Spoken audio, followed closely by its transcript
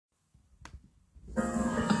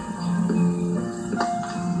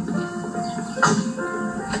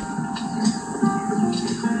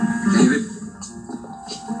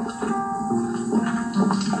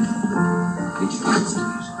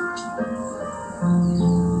Are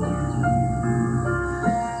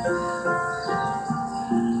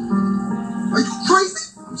you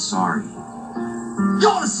crazy? I'm sorry.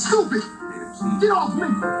 Y'all are stupid. Get off me.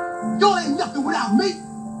 Y'all ain't nothing without me.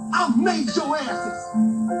 I'll made your asses.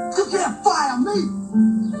 You can't fire me.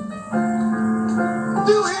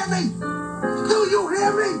 Do you hear me? Do you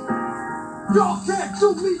hear me? Y'all can't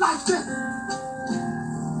do me like this.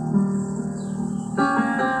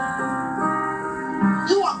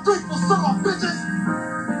 You ungrateful son of bitches.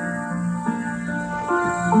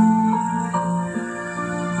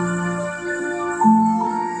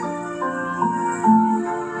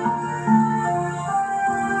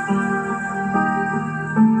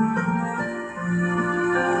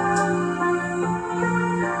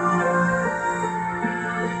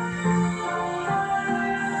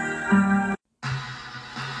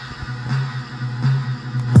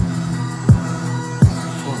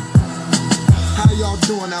 How y'all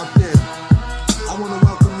doing out there? I want to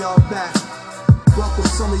welcome y'all back. Welcome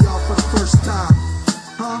some of y'all for the first time.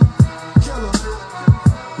 Huh? Killer.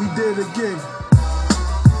 We did it again.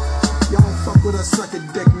 Y'all don't fuck with us, suck a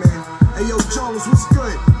dick, man. Hey, yo, Jones, what's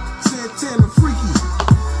good? Santana, Freaky.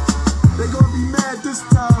 They gonna be mad this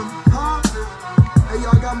time, huh? Hey,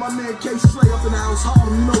 y'all got my man K Slay up in the house.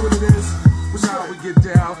 Harlem, you know what it is. What's How up? we get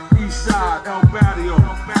down? East side, El Barrio.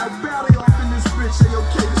 El Barrio up in this bitch. Hey,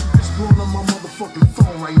 okay, this bitch blowing up my motherfucking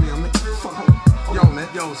phone right now, man. Fuck on. Yo, man.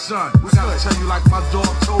 Yo, son, I gotta tell you like my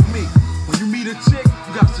dog told me. When you meet a chick,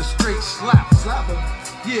 you got to straight slap her. Slap her.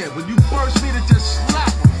 Yeah, when you first meet her, just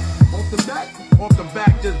slap her. Off the back? Off the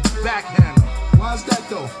back, just backhand her. Why's that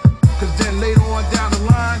though? Cause then later on down the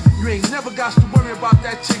line, you ain't never got to worry about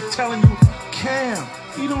that chick telling you, Cam,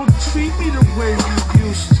 you don't treat me the way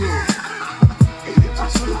you used to.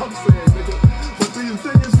 That's what I'm saying, nigga. But the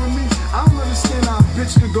thing is with me, I don't understand how a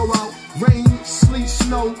bitch could go out, rain, sleet,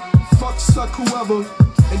 snow, fuck, suck, whoever,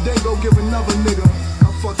 and then go give another nigga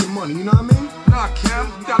her fucking money, you know what I mean? Nah, Cam,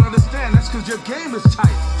 you gotta understand, that's cause your game is tight.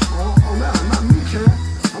 Oh, nah, not me, Cam.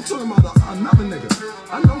 I'm talking about another nigga.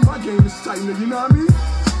 I know my game is tight, nigga, you know what I mean?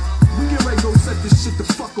 We get ready to go set this shit the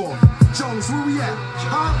fuck off. Jones, where we at?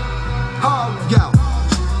 Huh? Yo.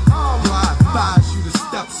 I advise you to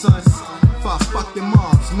stepson. If I fuck your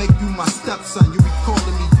moms, make you my stepson. You be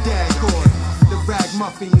calling me dad, cause the rag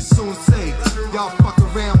muffin you soon say. Y'all fuck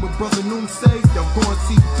around with brother Noomsay, y'all gon'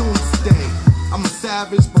 see doomsday. I'm a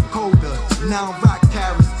savage but colder. Now I'm rock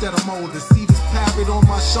carrots that I'm older. See this parrot on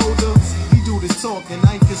my shoulder? He do the talking,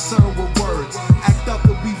 I ain't concerned with words. Act up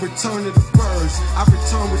and we return to the birds. I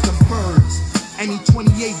return with them birds. Any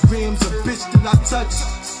 28 grams of bitch that I touch,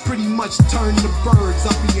 pretty much turn to birds.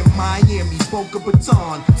 I'll be in Miami, Boca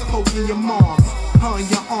Raton, poking your moms, her and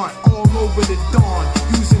your aunt all over the dawn.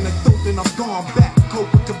 Using the dope and I'm gone back.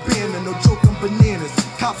 Copacabana, no joke on bananas.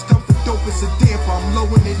 Cops come for dope as a damper. I'm low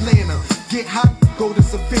in Atlanta. Get hot, go to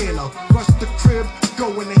Savannah. Rush the crib, go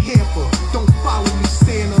in the hamper. Don't follow me,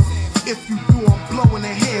 Santa. If you do, I'm blowing a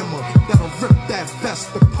hammer that'll rip that vest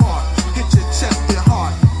apart. Hit your chest and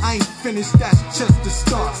heart. I ain't finished, that's just the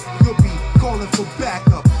start. You'll be calling for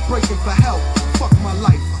backup, breaking for help. Fuck my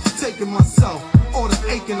life, taking myself. All the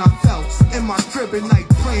aching I felt in my crib at night,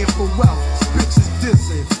 praying for wealth. Bitches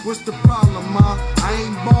dissing, what's the problem, ma? I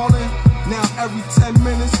ain't ballin'. Now every 10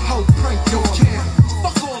 minutes, hoe prank Yo, calling. Cam,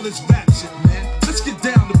 fuck all this rap shit, man. Let's get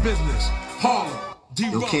down to business. Harlem,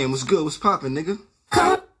 D-Rock. Yo, Cam, what's good? What's poppin', nigga?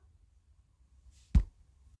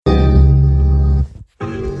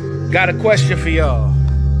 Got a question for y'all.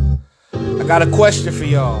 I got a question for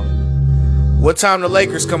y'all. What time the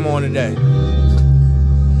Lakers come on today?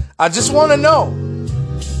 I just want to know.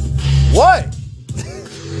 What?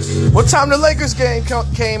 What time the Lakers game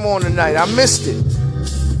came on tonight? I missed it.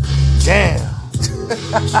 Damn.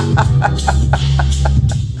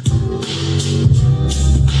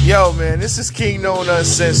 Yo, man, this is King Known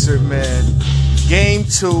Uncensored, man. Game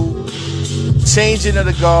 2. Changing of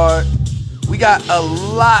the guard. We got a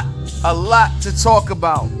lot to talk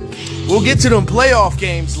about. We'll get to them playoff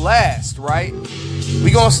games last, right?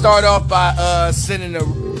 We're going to start off by sending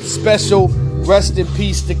a special rest in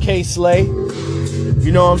peace to K Slay.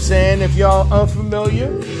 You know what I'm saying? If y'all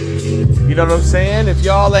unfamiliar, you know what I'm saying? If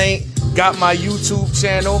y'all ain't got my YouTube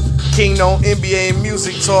channel, King Known NBA and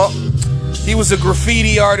Music Talk, he was a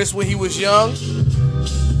graffiti artist when he was young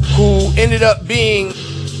who ended up being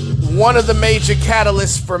one of the major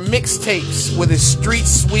catalysts for mixtapes with his Street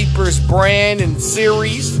Sweepers brand and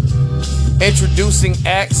series, introducing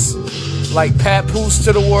acts like Papoose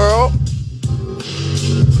to the world.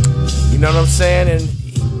 You know what I'm saying? And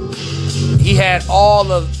he had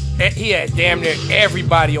damn near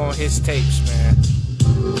everybody on his tapes, man.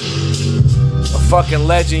 A fucking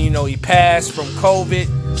legend. You know, he passed from COVID.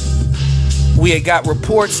 We had got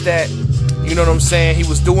reports that, you know what I'm saying, he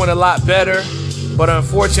was doing a lot better, but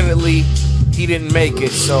unfortunately, he didn't make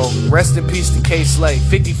it. So, rest in peace to Kay Slay.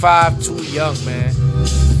 55, too young, man.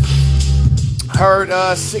 Heard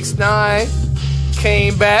 6ix9ine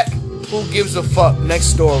came back. Who gives a fuck? Next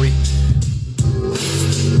story.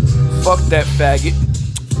 Fuck that faggot.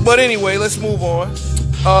 But anyway, let's move on.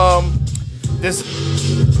 This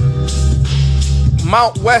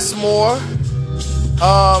Mount Westmore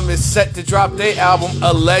is set to drop their album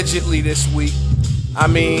allegedly this week. I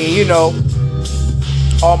mean, you know,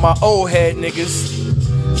 all my old head niggas.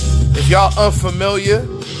 If y'all unfamiliar,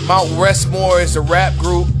 Mount Westmore is a rap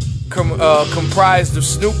group comprised of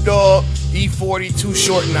Snoop Dogg, E40, Too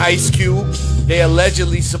Short, and Ice Cube. They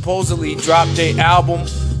allegedly, supposedly dropped their album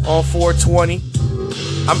on 420.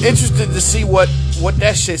 I'm interested to see what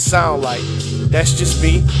that shit sound like. That's just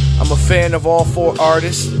me. I'm a fan of all four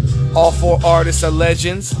artists. All four artists are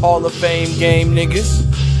legends, Hall of Fame game niggas.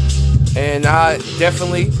 And I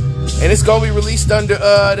definitely, and it's gonna be released under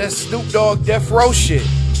that Snoop Dogg Death Row shit.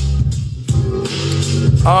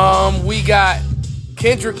 We got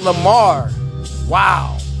Kendrick Lamar.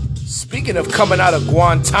 Wow. Speaking of coming out of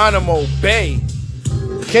Guantanamo Bay,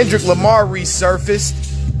 Kendrick Lamar resurfaced,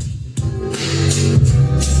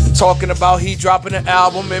 talking about he dropping an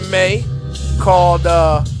album in May called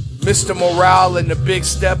Mr. Morale and the Big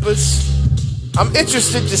Steppers. I'm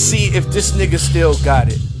interested to see if this nigga still got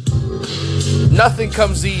it. Nothing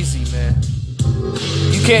comes easy, man.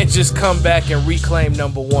 You can't just come back and reclaim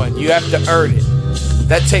 #1. You have to earn it.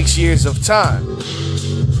 That takes years of time.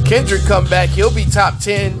 Kendrick come back, he'll be top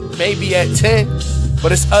 10, maybe at 10.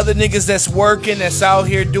 But it's other niggas that's working, that's out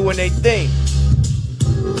here doing their thing.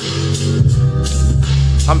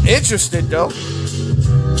 I'm interested though.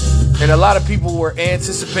 And a lot of people were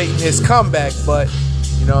anticipating his comeback, but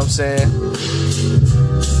you know what I'm saying?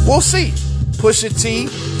 We'll see. Pusha T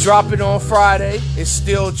dropping on Friday. It's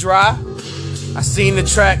still dry. I seen the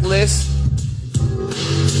track list.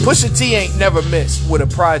 Pusha T ain't never missed with a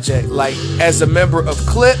project. Like as a member of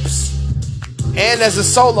Clips and as a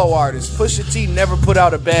solo artist, Pusha T never put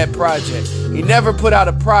out a bad project. He never put out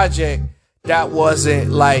a project that wasn't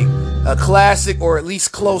like a classic or at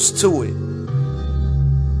least close to it.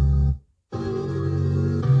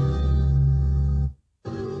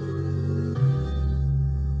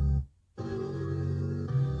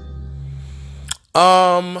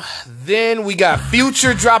 Then we got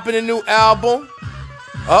Future dropping a new album.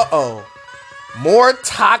 More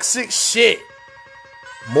toxic shit.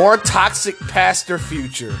 More toxic Pastor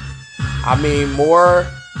Future. I mean, more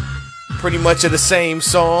pretty much of the same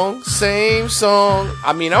song. Same song.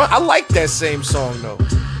 I mean, I like that same song though.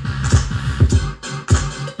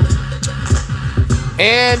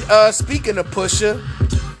 And speaking of Pusha,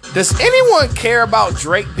 does anyone care about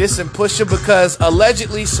Drake dissing Pusha? Because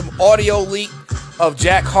allegedly some audio leak of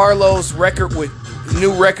Jack Harlow's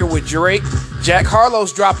new record with Drake. Jack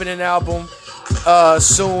Harlow's dropping an album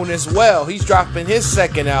soon as well. He's dropping his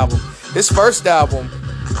second album. His first album,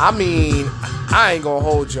 I mean, I ain't gonna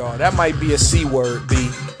hold y'all. That might be a C word,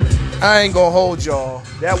 B. I ain't gonna hold y'all.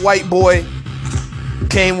 That white boy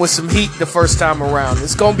came with some heat the first time around.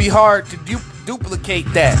 It's gonna be hard to duplicate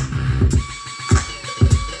that.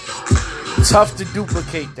 Tough to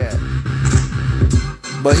duplicate that.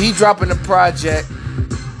 But he dropping a project.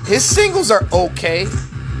 His singles are okay.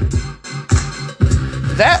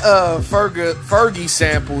 That Fergie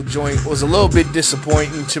sample joint was a little bit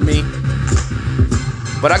disappointing to me.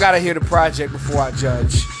 But I gotta hear the project before I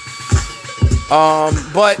judge.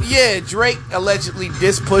 But yeah, Drake allegedly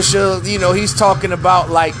dissed Pusha. You know, he's talking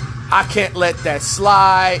about like, I can't let that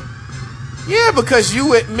slide. Yeah, because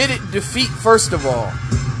you admitted defeat first of all.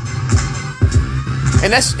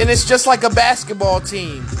 And it's just like a basketball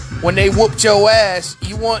team. When they whooped your ass,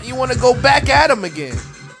 you want to go back at them again.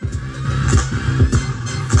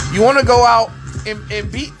 You want to go out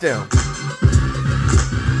and beat them.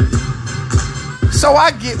 So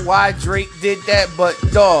I get why Drake did that, but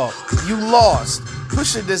dog, you lost.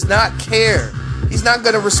 Pusha does not care. He's not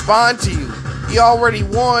gonna respond to you. He already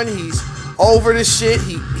won. He's over the shit.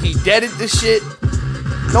 He deaded the shit.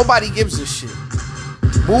 Nobody gives a shit.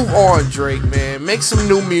 Move on, Drake, man. Make some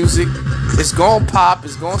new music. It's gonna pop.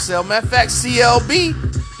 It's gonna sell. Matter of fact, CLB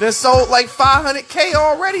done sold like 500K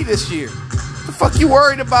already this year. The fuck you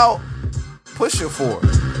worried about Pusha for?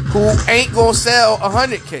 Who ain't gonna sell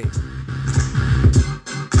 100K?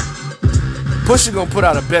 Pusha gonna put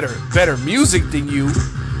out a better music than you,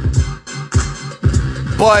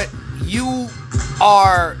 but you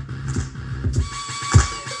are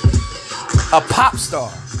a pop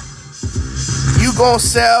star. You you gonna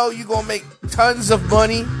sell, you gonna make tons of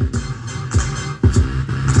money.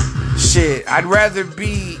 Shit, I'd rather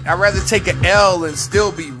take an L and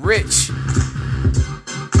still be rich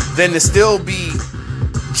than to still be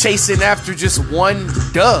chasing after just one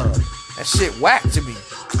dub. That shit whack to me.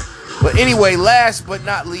 But anyway, last but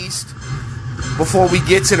not least, before we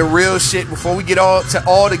get to the real shit, before we get all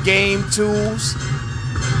the game tools,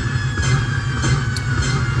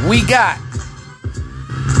 we got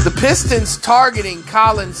the Pistons targeting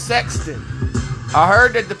Colin Sexton. I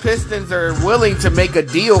heard that the Pistons are willing to make a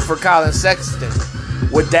deal for Colin Sexton.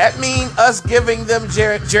 Would that mean us giving them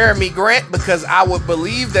Jeremy Grant? Because I would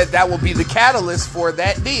believe that would be the catalyst for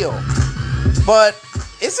that deal. But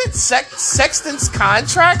isn't Sexton's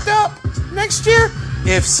contract up next year?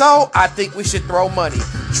 If so, I think we should throw money.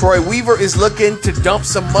 Troy Weaver is looking to dump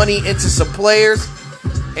some money into some players,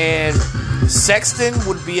 and Sexton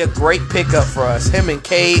would be a great pickup for us. Him and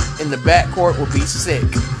Cade in the backcourt would be sick.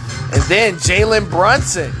 And then Jalen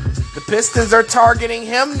Brunson. The Pistons are targeting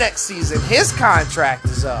him next season. His contract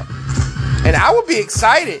is up. And I would be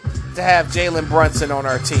excited to have Jalen Brunson on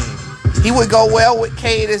our team. He would go well with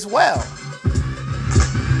Cade as well.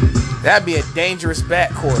 That'd be a dangerous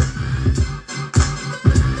backcourt.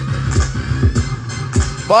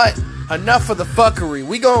 But enough of the fuckery.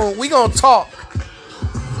 We gonna talk.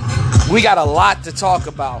 We got a lot to talk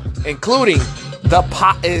about, including the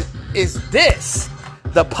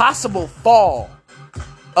possible fall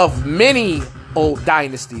of many old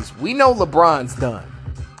dynasties. We know LeBron's done.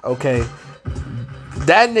 Okay.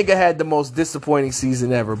 That nigga had the most disappointing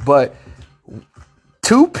season ever. But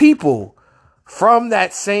two people from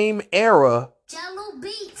that same era,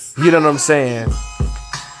 you know what I'm saying,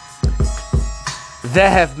 that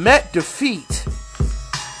have met defeat,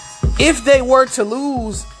 if they were to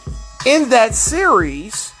lose in that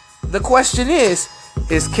series, the question is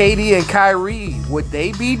KD and Kyrie, would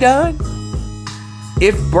they be done?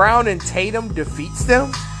 If Brown and Tatum defeats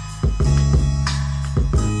them,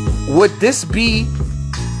 would this be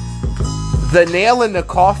the nail in the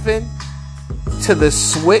coffin to the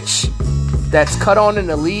switch that's cut on in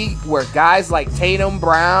the league, where guys like Tatum,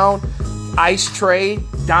 Brown, Ice Trae,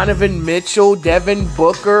 Donovan Mitchell, Devin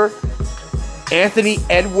Booker, Anthony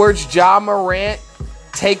Edwards, Ja Morant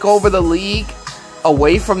take over the league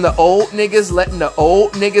away from the old niggas, letting the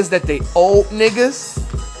old niggas that they old niggas?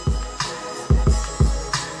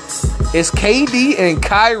 Is KD and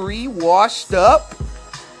Kyrie washed up?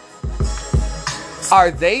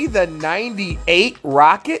 Are they the 98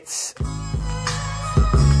 Rockets?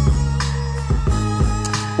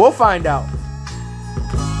 We'll find out.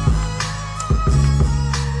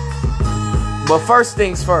 But first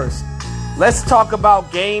things first, let's talk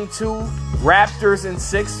about Game 2, Raptors and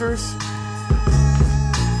Sixers.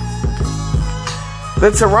 The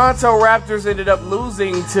Toronto Raptors ended up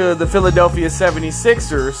losing to the Philadelphia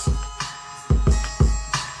 76ers.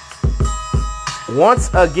 Once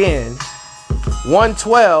again,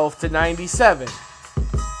 112-97.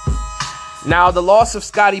 Now, the loss of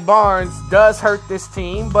Scotty Barnes does hurt this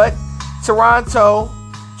team, but Toronto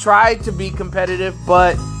tried to be competitive,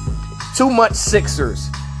 but too much Sixers.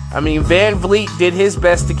 I mean, Van Vliet did his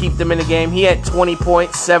best to keep them in the game. He had 20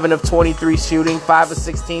 points, 7 of 23 shooting, 5 of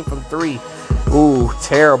 16 from 3. Ooh,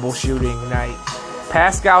 terrible shooting night.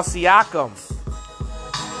 Pascal Siakam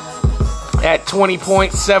at 20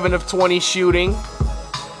 points, 7 of 20 shooting.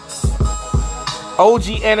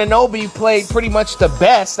 OG Anunoby played pretty much the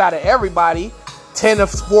best out of everybody. 10 of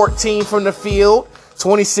 14 from the field,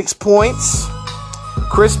 26 points.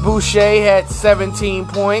 Chris Boucher had 17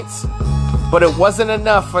 points. But it wasn't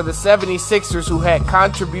enough for the 76ers, who had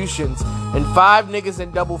contributions and 5 niggas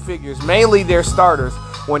in double figures, mainly their starters.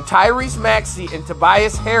 When Tyrese Maxey and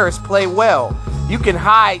Tobias Harris play well, you can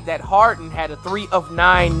hide that Harden had a 3 of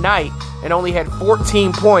 9 night and only had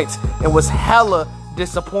 14 points and was hella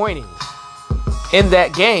disappointing in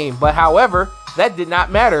that game. But however, that did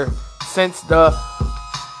not matter since the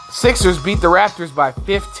Sixers beat the Raptors by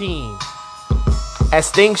 15.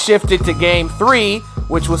 As things shifted to Game 3,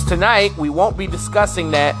 which was tonight, we won't be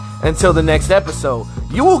discussing that until the next episode.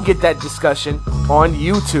 You will get that discussion on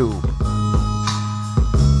YouTube.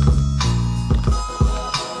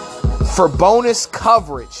 For bonus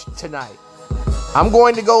coverage tonight, I'm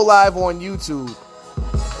going to go live on YouTube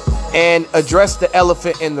and address the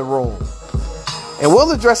elephant in the room. And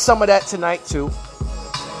we'll address some of that tonight too.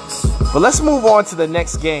 But let's move on to the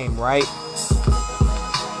next game, right?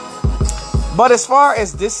 But as far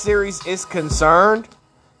as this series is concerned,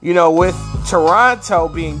 you know, with Toronto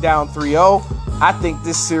being down 3-0, I think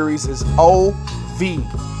this series is OV.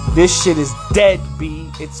 This shit is dead,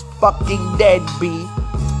 B. It's fucking dead, B.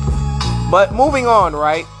 But moving on,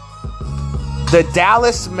 right? The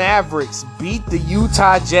Dallas Mavericks beat the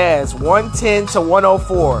Utah Jazz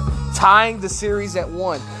 110-104, tying the series at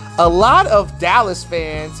 1. A lot of Dallas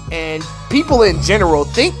fans and people in general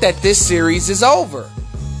think that this series is over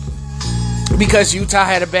because Utah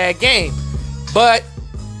had a bad game. But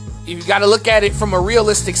you got to look at it from a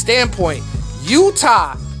realistic standpoint.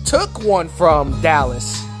 Utah took one from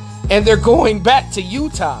Dallas, and they're going back to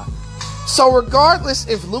Utah. So regardless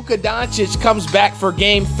if Luka Doncic comes back for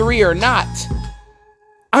game 3 or not,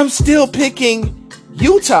 I'm still picking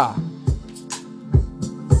Utah.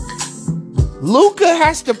 Luka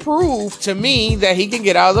has to prove to me that he can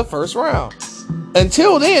get out of the first round.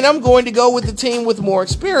 Until then, I'm going to go with the team with more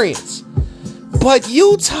experience. But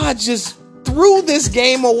Utah just threw this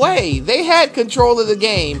game away. They had control of the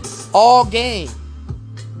game all game.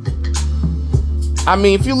 I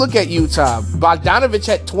mean, if you look at Utah, Bogdanovich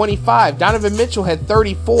had 25. Donovan Mitchell had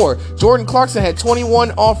 34. Jordan Clarkson had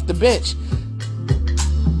 21 off the bench.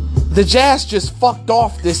 The Jazz just fucked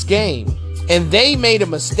off this game, and they made a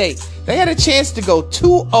mistake. They had a chance to go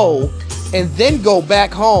 2-0 and then go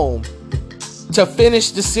back home to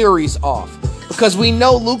finish the series off. Because we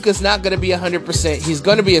know Luka's not going to be 100%. He's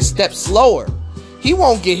going to be a step slower. He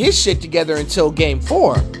won't get his shit together until game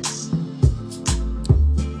 4.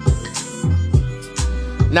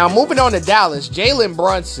 Now, moving on to Dallas, Jalen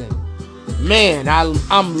Brunson. Man,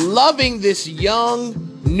 I'm loving this young,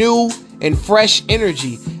 new, and fresh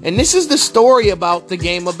energy. And this is the story about the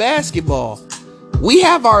game of basketball. We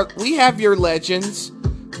have your legends,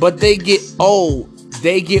 but they get old.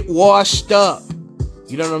 They get washed up.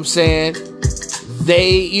 You know what I'm saying?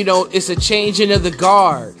 It's a changing of the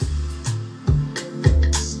guard.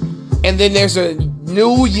 And then there's a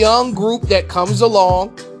new young group that comes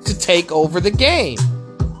along to take over the game.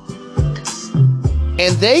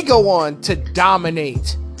 And they go on to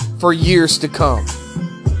dominate for years to come.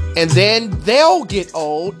 And then they'll get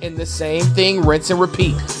old, and the same thing, rinse and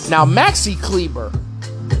repeat. Now, Maxi Kleber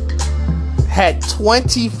had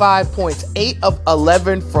 25 points, 8 of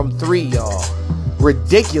 11 from 3, y'all.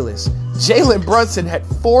 Ridiculous. Jalen Brunson had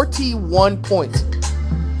 41 points,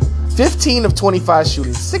 15 of 25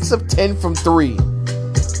 shooting, 6 of 10 from 3.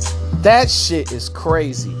 That shit is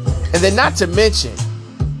crazy. And then not to mention,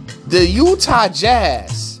 the Utah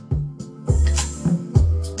Jazz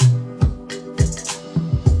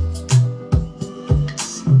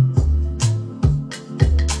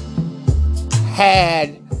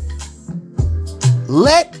had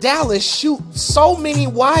let Dallas shoot so many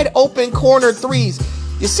wide open corner threes.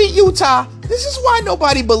 You see, Utah, this is why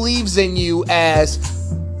nobody believes in you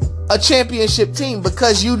as a championship team,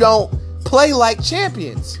 because you don't play like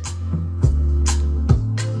champions.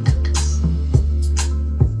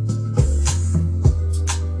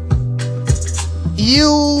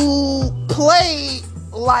 You play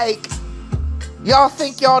like y'all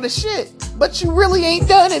think y'all the shit, but you really ain't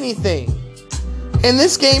done anything. And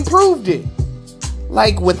this game proved it.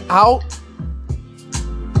 Like, without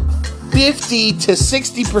 50 to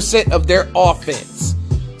 60% of their offense,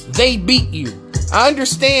 they beat you. I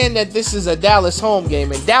understand that this is a Dallas home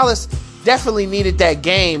game, and Dallas definitely needed that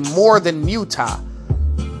game more than Utah.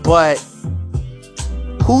 But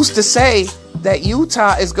who's to say that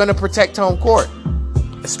Utah is going to protect home court?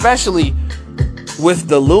 Especially with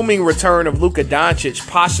the looming return of Luka Doncic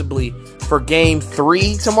possibly for game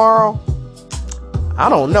 3 tomorrow. I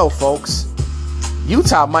don't know, folks.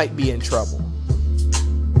 Utah might be in trouble.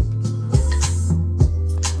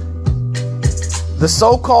 The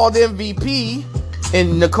so-called MVP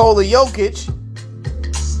in Nikola Jokic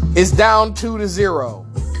is down 2-0.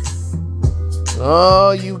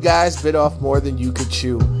 Oh, you guys bit off more than you could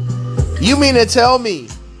chew. You mean to tell me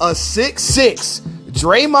a 6'6"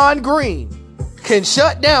 Draymond Green can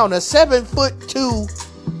shut down a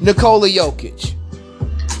 7'2" Nikola Jokic?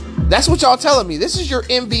 That's what y'all telling me. This is your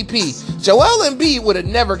MVP. Joel Embiid would have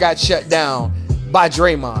never got shut down by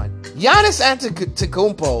Draymond. Giannis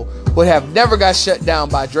Antetokounmpo would have never got shut down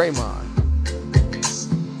by Draymond.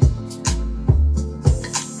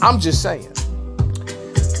 I'm just saying.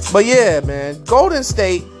 But yeah, man, Golden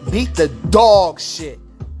State beat the dog shit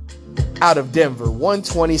out of Denver,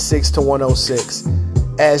 126-106,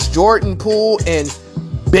 as Jordan Poole and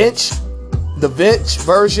the bench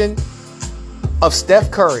version of Steph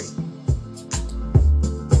Curry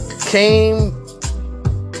came,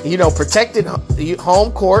 protected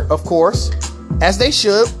home court, of course, as they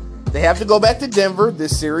should. They have to go back to Denver.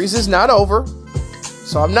 This series is not over,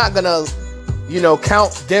 so I'm not gonna,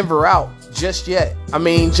 count Denver out just yet. I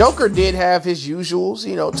mean, Joker did have his usuals,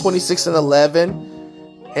 26 and 11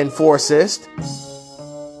 and 4 assists.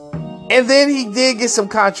 And then he did get some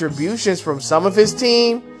contributions from some of his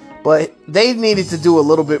team, but they needed to do a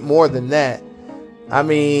little bit more than that. I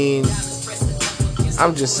mean,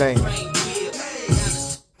 I'm just saying.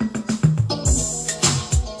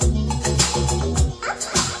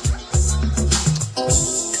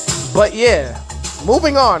 But yeah,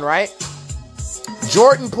 moving on, right?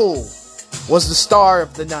 Jordan Poole was the star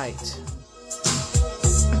of the night.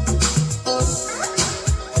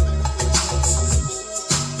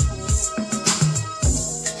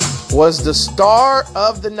 Was the star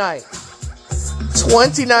of the night.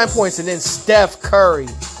 29 points. And then Steph Curry,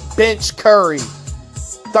 bench Curry,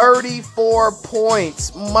 34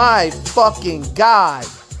 points. My fucking God.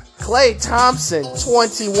 Klay Thompson,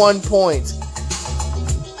 21 points.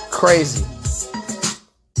 Crazy.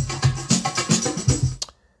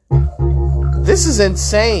 This is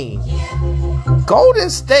insane. Golden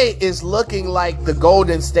State is looking like the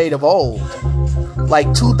Golden State of old.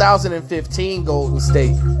 Like 2015 Golden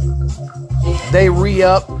State. They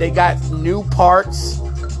re-up. They got new parts.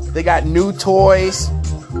 They got new toys.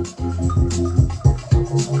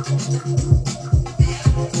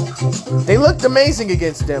 They looked amazing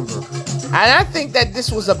against Denver. And I think that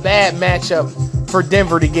this was a bad matchup for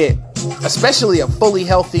Denver to get. Especially a fully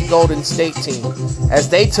healthy Golden State team. As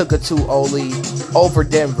they took a 2-0 lead over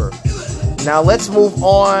Denver. Now let's move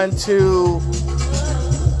on to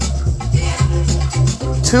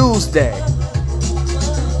Tuesday.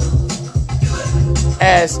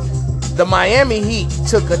 As the Miami Heat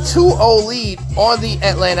took a 2-0 lead on the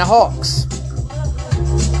Atlanta Hawks.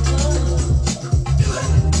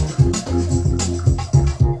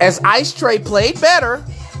 As Ice Trae played better.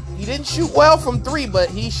 He didn't shoot well from 3, but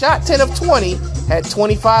he shot 10 of 20, had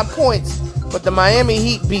 25 points. But the Miami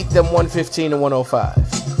Heat beat them 115-105.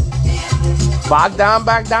 Bogdan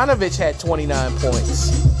Bogdanovic had 29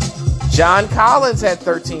 points. John Collins had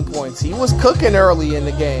 13 points. He was cooking early in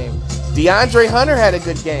the game. DeAndre Hunter had a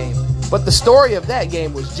good game. But the story of that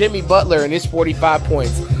game was Jimmy Butler and his 45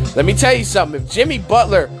 points. Let me tell you something. If Jimmy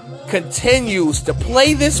Butler continues to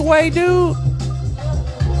play this way, dude,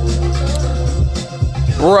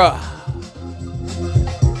 bruh,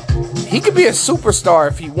 he could be a superstar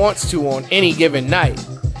if he wants to on any given night.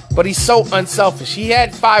 But he's so unselfish. He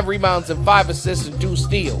had 5 rebounds and 5 assists and 2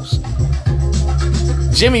 steals.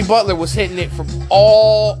 Jimmy Butler was hitting it from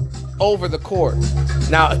all over the court.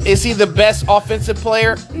 Now, is he the best offensive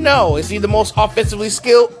player? No. Is he the most offensively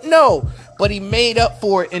skilled? No. But he made up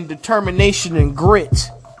for it in determination and grit.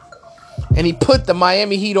 And he put the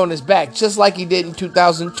Miami Heat on his back, just like he did in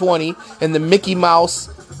 2020 in the Mickey Mouse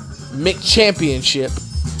Mick Championship.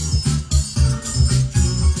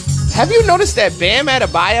 Have you noticed that Bam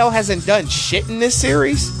Adebayo hasn't done shit in this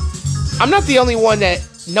series? I'm not the only one that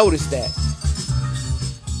noticed that.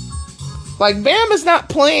 Like, Bam is not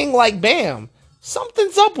playing like Bam.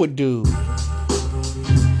 Something's up with dude.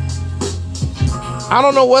 I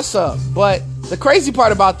don't know what's up, but the crazy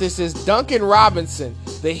part about this is Duncan Robinson,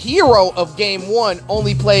 the hero of Game 1,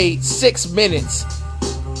 only played 6 minutes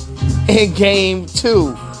in Game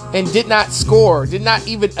 2 and did not score, did not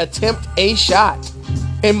even attempt a shot.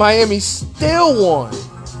 And Miami still won.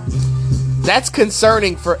 That's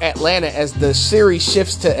concerning for Atlanta as the series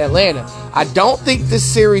shifts to Atlanta. I don't think this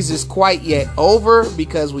series is quite yet over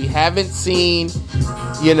because we haven't seen,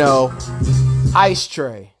 Ice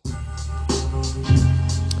Trae.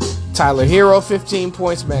 Tyler Hero, 15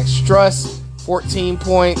 points. Max Strus, 14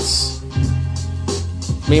 points.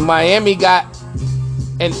 I mean, Miami got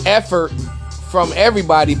an effort from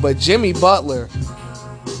everybody, but Jimmy Butler.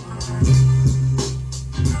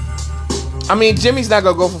 I mean, Jimmy's not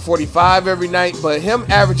going to go for 45 every night, but him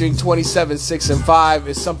averaging 27, 6, and 5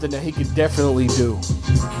 is something that he could definitely do.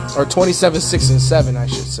 Or 27, 6, and 7, I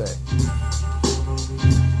should say.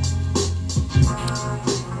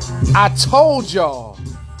 I told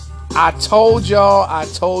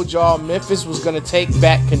y'all Memphis was going to take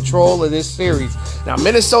back control of this series. Now,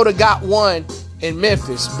 Minnesota got one in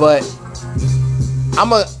Memphis, but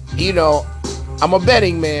I'm a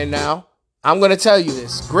betting man now. I'm going to tell you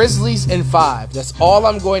this. Grizzlies in 5. That's all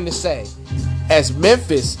I'm going to say. As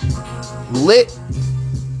Memphis lit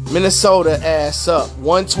Minnesota ass up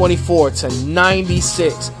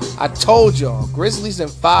 124-96. I told y'all. Grizzlies in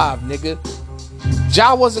 5, nigga.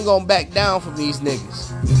 Ja wasn't going to back down from these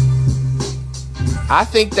niggas. I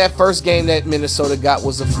think that first game that Minnesota got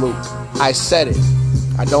was a fluke. I said it.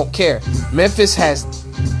 I don't care.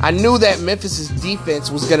 I knew that Memphis's defense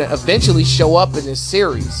was going to eventually show up in this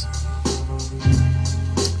series.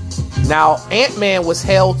 Now, Ant-Man was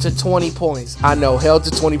held to 20 points. I know, held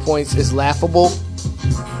to 20 points is laughable.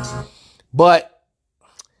 But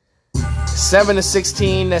 7 of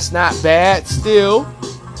 16, that's not bad still.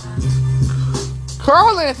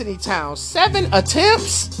 Karl Anthony Towns, 7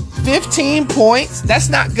 attempts, 15 points. That's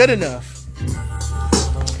not good enough.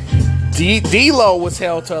 D'Lo was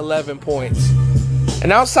held to 11 points.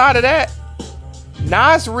 And outside of that,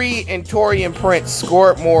 Naz Reid and Taurean Prince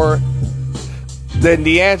scored more than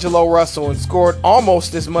D'Angelo Russell and scored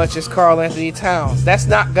almost as much as Karl Anthony Towns. That's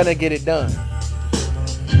not going to get it done.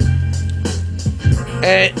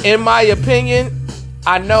 And in my opinion,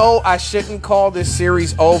 I know I shouldn't call this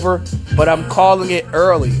series over, but I'm calling it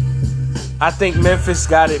early. I think Memphis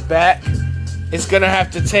got it back. It's going to have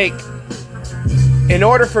to take, in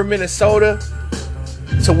order for Minnesota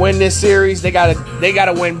to win this series, they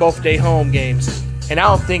gotta win both their home games. And I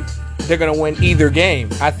don't think they're going to win either game.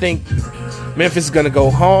 I think Memphis is going to go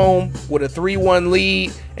home with a 3-1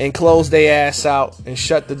 lead and close their ass out and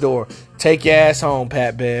shut the door. Take your ass home,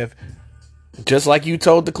 Pat Bev. Just like you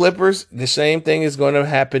told the Clippers, the same thing is going to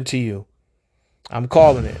happen to you. I'm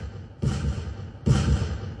calling it.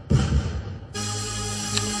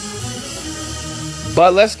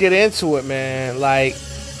 But let's get into it, man. Like,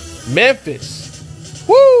 Memphis.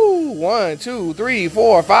 Woo! 1, 2, 3,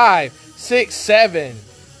 4, 5, 6, 7.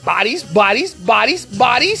 Bodies. 7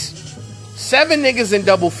 niggas in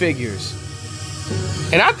double figures.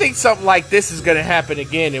 And I think something like this is going to happen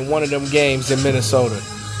again in one of them games in Minnesota.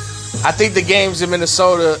 I think the games in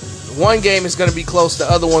Minnesota, one game is going to be close, the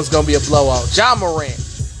other one's going to be a blowout. Ja Morant,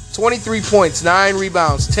 23 points, 9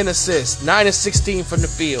 rebounds, 10 assists, 9 of 16 from the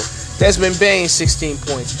field. Desmond Bane, 16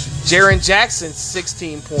 points. Jaren Jackson,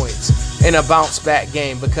 16 points in a bounce-back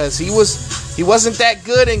game because he wasn't that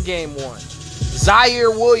good in game 1.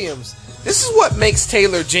 Zaire Williams. This is what makes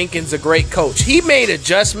Taylor Jenkins a great coach. He made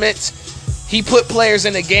adjustments. He put players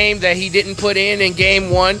in a game that he didn't put in game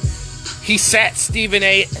 1. He sat Steven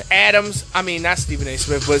Adams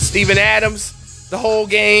the whole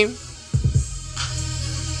game.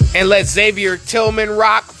 And let Xavier Tillman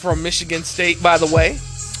rock from Michigan State, by the way.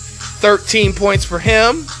 13 points for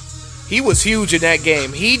him. He was huge in that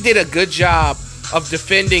game. He did a good job of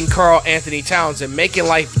defending Karl Anthony Towns and making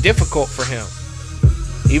life difficult for him.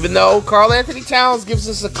 Even though Karl Anthony Towns gives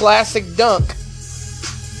us a classic dunk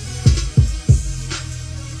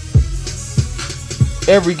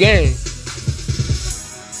every game.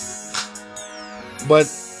 But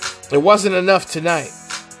it wasn't enough tonight.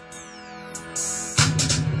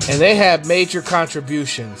 And they had major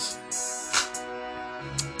contributions.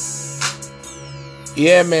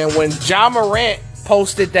 Yeah, man, when Ja Morant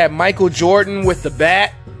posted that Michael Jordan with the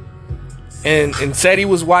bat and said he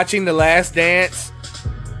was watching The Last Dance,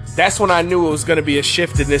 that's when I knew it was going to be a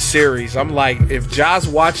shift in this series. I'm like, if Ja's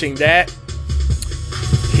watching that,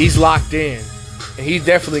 he's locked in. And he's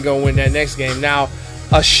definitely going to win that next game. Now,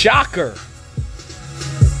 a shocker.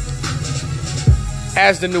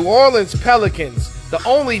 As the New Orleans Pelicans, the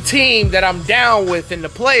only team that I'm down with in the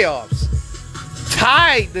playoffs,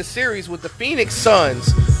 tied the series with the Phoenix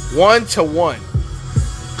Suns 1-1.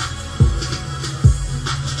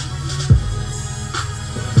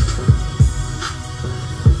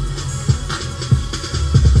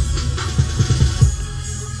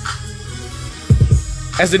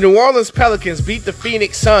 As the New Orleans Pelicans beat the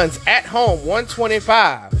Phoenix Suns at home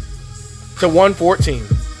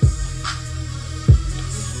 125-114.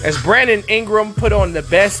 As Brandon Ingram put on the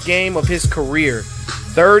best game of his career.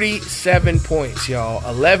 37 points, y'all.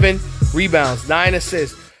 11 rebounds, 9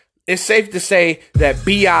 assists. It's safe to say that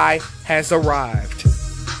B.I. has arrived.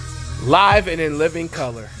 Live and in living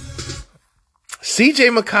color. C.J.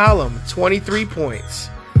 McCollum, 23 points.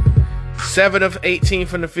 7 of 18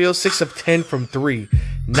 from the field, 6 of 10 from 3.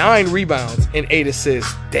 9 rebounds and 8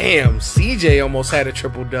 assists. Damn, C.J. almost had a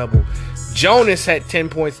triple-double. Jonas had 10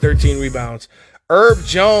 points, 13 rebounds. Herb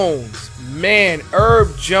Jones, man,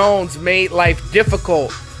 Herb Jones made life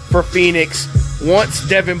difficult for Phoenix once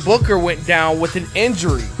Devin Booker went down with an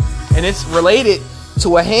injury. And it's related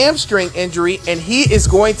to a hamstring injury, and he is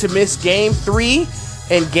going to miss Game 3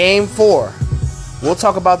 and Game 4. We'll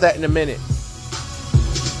talk about that in a minute.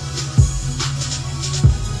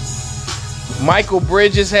 Michael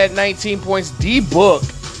Bridges had 19 points. D-Book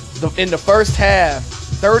in the first half.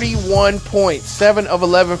 31 points, 7 of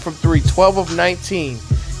 11 from 3, 12 of 19.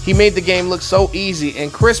 He made the game look so easy.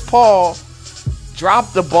 And Chris Paul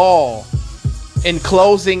dropped the ball in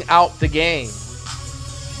closing out the game.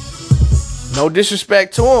 No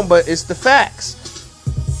disrespect to him, but it's the facts.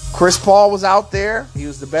 Chris Paul was out there. He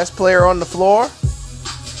was the best player on the floor.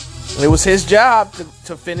 It was his job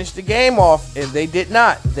to finish the game off, and they did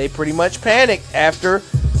not. They pretty much panicked after,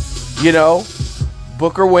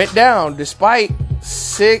 Booker went down, despite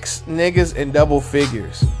 6 niggas in double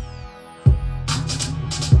figures.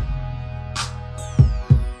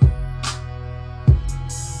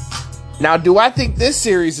 Now, do I think this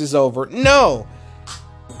series is over? No.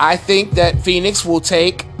 I think that Phoenix will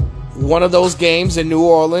take one of those games in New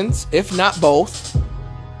Orleans, if not both.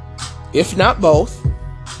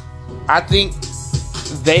 I think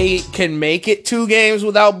they can make it 2 games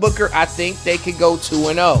without Booker. I think they could go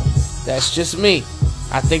 2-0. That's just me.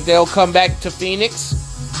 I think they'll come back to Phoenix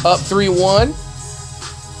up 3-1.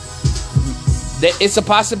 It's a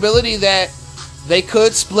possibility that they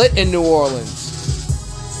could split in New Orleans.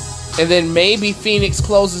 And then maybe Phoenix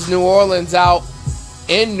closes New Orleans out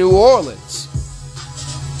in New Orleans.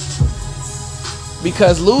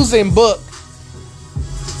 Because losing Book,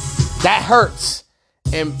 that hurts.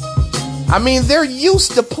 And I mean, they're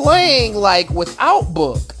used to playing like without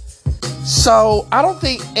Book. So I don't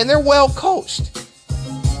think, and they're well coached.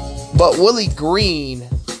 But Willie Green,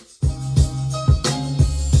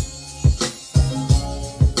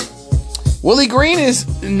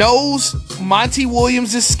 knows Monty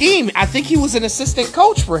Williams' scheme. I think he was an assistant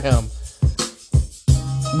coach for him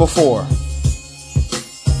before.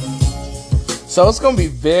 So it's going to be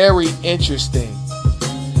very interesting.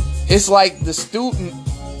 It's like the student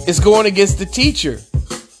is going against the teacher.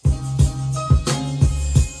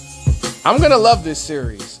 I'm going to love this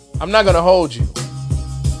series. I'm not going to hold you.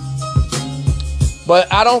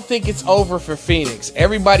 But I don't think it's over for Phoenix.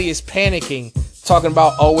 Everybody is panicking, talking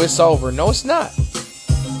about, oh, it's over. No, it's not.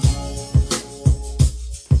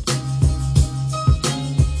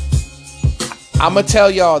 I'm going to tell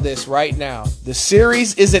y'all this right now. The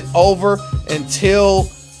series isn't over until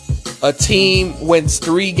a team wins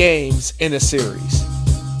 3 games in a series.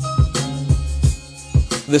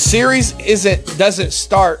 The series doesn't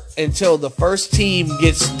start until the first team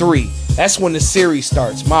gets 3. That's when the series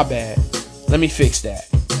starts. My bad. Let me fix that.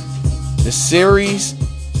 The series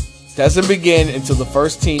doesn't begin until the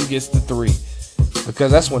first team gets to 3.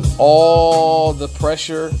 Because that's when all the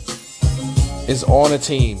pressure is on a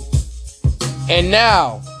team. And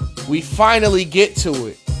now, we finally get to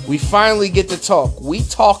it. We finally get to talk. We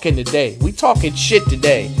talking today. We talking shit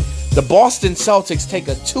today. The Boston Celtics take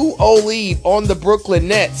a 2-0 lead on the Brooklyn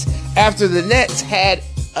Nets after the Nets had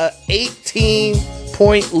a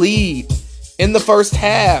 18-point lead in the first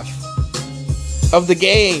half of the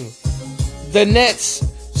game. The Nets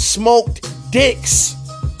smoked dicks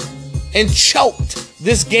and choked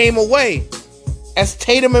this game away as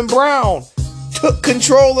Tatum and Brown took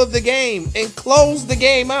control of the game and closed the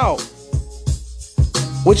game out.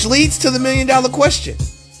 Which leads to the $1 million question.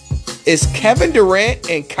 Is Kevin Durant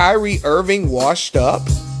and Kyrie Irving washed up?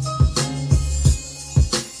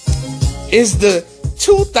 Is the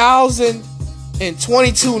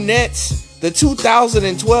 2022 Nets the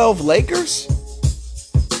 2012 Lakers?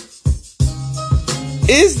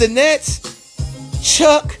 Is the Nets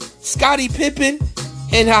Chuck, Scottie Pippen,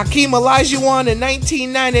 and Hakeem Olajuwon in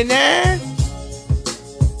 1999?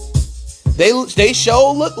 They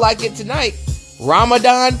sure look like it tonight.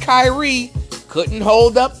 Ramadan Kyrie couldn't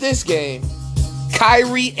hold up this game.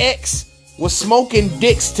 Kyrie X was smoking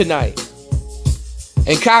dicks tonight.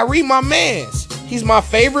 And Kyrie, my mans, he's my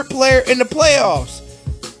favorite player in the playoffs.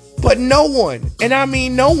 But no one, and I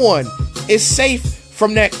mean no one, is safe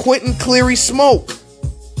from that Quentin Cleary smoke.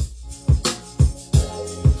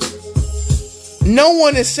 No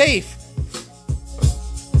one is safe.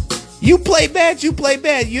 You play bad, you play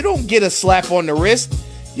bad. You don't get a slap on the wrist.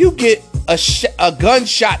 You get a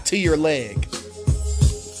gunshot to your leg.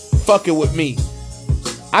 Fucking with me.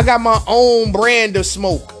 I got my own brand of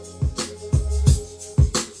smoke.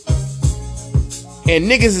 And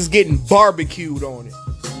niggas is getting barbecued on it.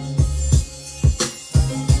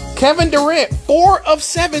 Kevin Durant, 4 of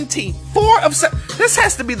 17. 4 of 7. This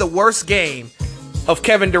has to be the worst game of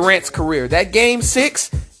Kevin Durant's career. That game 6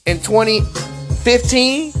 in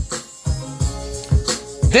 2015.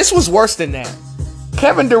 This was worse than that.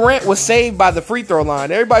 Kevin Durant was saved by the free throw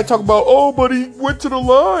line. Everybody talk about, oh, but he went to the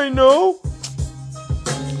line, no.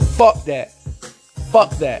 Fuck that.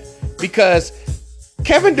 Fuck that. Because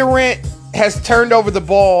Kevin Durant has turned over the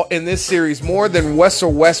ball in this series more than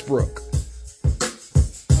Russell Westbrook.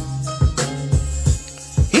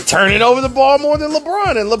 He turning over the ball more than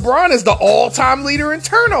LeBron. And LeBron is the all-time leader in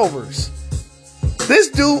turnovers. This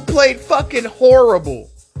dude played fucking horrible.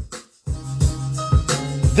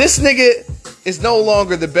 This nigga is no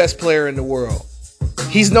longer the best player in the world.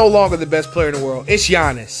 He's no longer the best player in the world. It's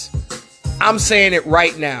Giannis. I'm saying it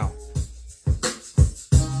right now.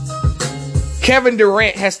 Kevin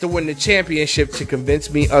Durant has to win the championship to convince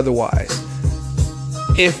me otherwise.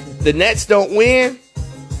 If the Nets don't win,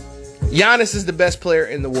 Giannis is the best player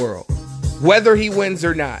in the world. Whether he wins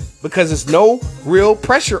or not. Because there's no real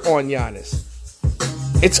pressure on Giannis.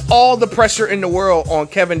 It's all the pressure in the world on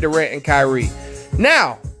Kevin Durant and Kyrie.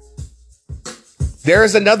 Now,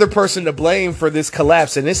 there's another person to blame for this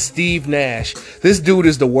collapse, and it's Steve Nash. This dude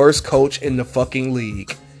is the worst coach in the fucking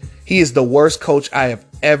league. He is the worst coach I have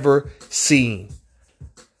ever seen.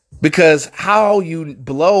 Because how you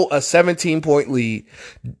blow a 17-point lead,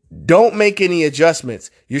 don't make any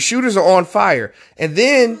adjustments. Your shooters are on fire. And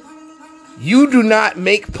then you do not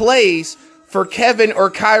make plays for Kevin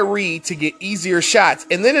or Kyrie to get easier shots.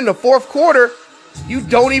 And then in the fourth quarter, you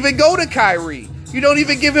don't even go to Kyrie. You don't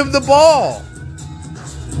even give him the ball.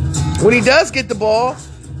 When he does get the ball,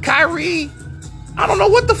 Kyrie, I don't know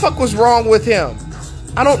what the fuck was wrong with him.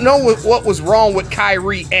 I don't know what was wrong with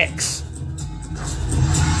Kyrie X.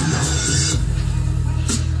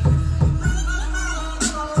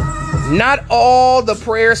 Not all the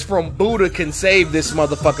prayers from Buddha can save this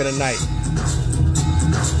motherfucker tonight.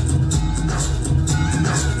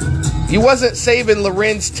 You wasn't saving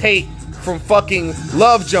Lorenz Tate from fucking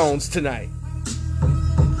Love Jones tonight.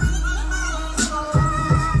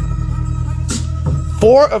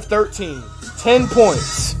 4 of 13, 10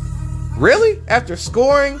 points. Really? After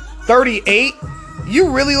scoring 38, you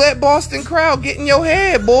really let Boston crowd get in your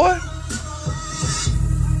head, boy.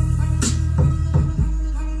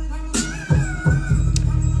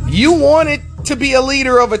 You wanted to be a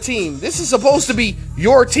leader of a team. This is supposed to be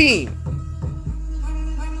your team.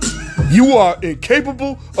 You are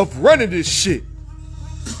incapable of running this shit.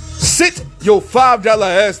 Sit your $5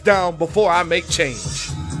 ass down before I make change.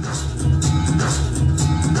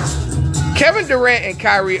 Kevin Durant and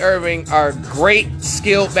Kyrie Irving are great,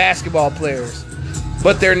 skilled basketball players,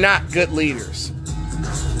 but they're not good leaders.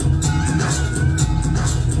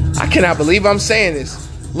 I cannot believe I'm saying this.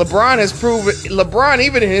 LeBron has proven,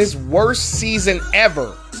 even in his worst season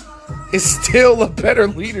ever, is still a better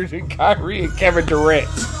leader than Kyrie and Kevin Durant.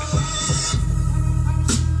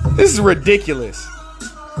 This is ridiculous.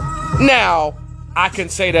 Now, I can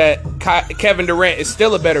say that Kevin Durant is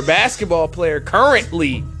still a better basketball player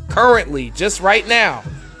currently, just right now,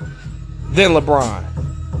 than LeBron.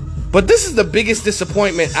 But this is the biggest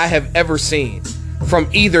disappointment I have ever seen from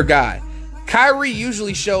either guy. Kyrie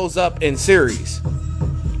usually shows up in series,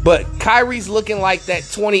 but Kyrie's looking like that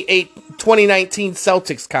 2019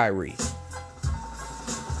 Celtics Kyrie.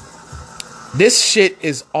 This shit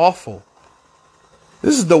is awful.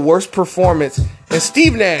 This is the worst performance. And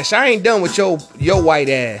Steve Nash, I ain't done with your white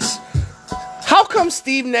ass. How come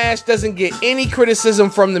Steve Nash doesn't get any criticism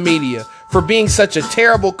from the media for being such a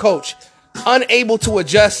terrible coach, unable to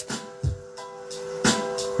adjust?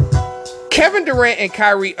 Kevin Durant and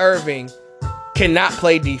Kyrie Irving cannot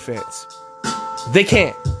play defense. They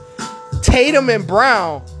can't. Tatum and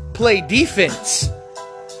Brown play defense.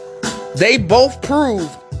 They both proved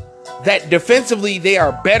that defensively they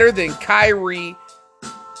are better than Kyrie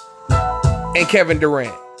and Kevin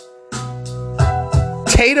Durant.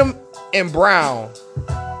 Tatum and Brown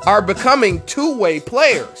are becoming two-way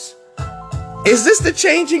players. Is this the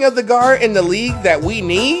changing of the guard in the league that we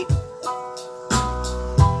need?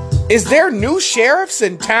 Is there new sheriffs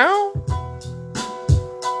in town?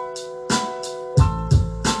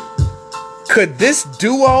 Could this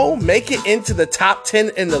duo make it into the top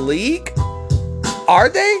 10 in the league? Are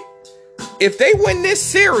they? If they win this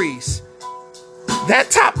series,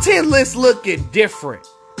 that top 10 list looking different.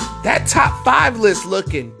 That top 5 list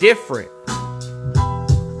looking different.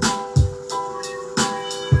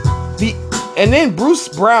 And then Bruce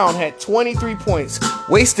Brown had 23 points,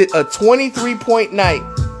 wasted a 23-point night,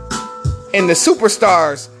 and the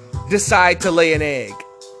superstars decide to lay an egg.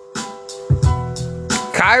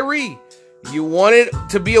 Kyrie, you wanted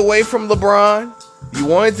to be away from LeBron. You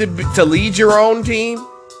wanted to lead your own team.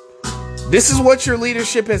 This is what your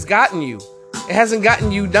leadership has gotten you. It hasn't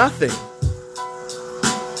gotten you nothing.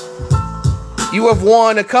 You have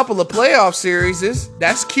won a couple of playoff series.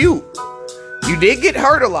 That's cute. You did get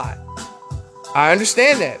hurt a lot. I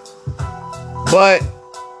understand that. But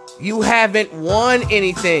you haven't won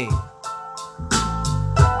anything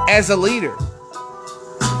as a leader.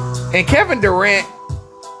 And Kevin Durant,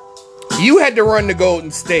 you had to run to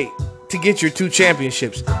Golden State to get your 2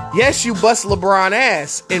 championships. Yes, you bust LeBron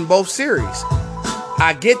ass in both series.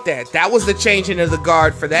 I get that. That was the changing of the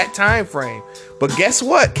guard for that time frame. But guess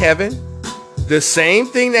what, Kevin? The same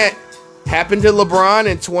thing that happened to LeBron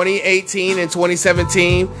in 2018 and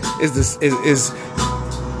 2017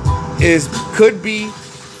 could be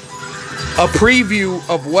a preview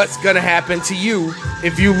of what's going to happen to you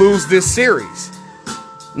if you lose this series.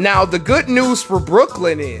 Now, the good news for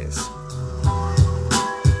Brooklyn is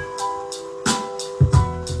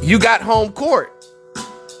you got home court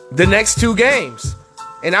the next 2 games.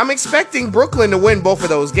 And I'm expecting Brooklyn to win both of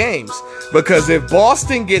those games. Because if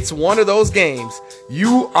Boston gets one of those games,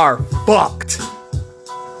 you are fucked.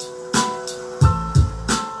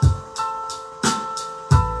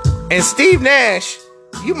 And Steve Nash,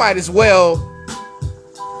 you might as well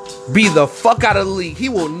be the fuck out of the league. He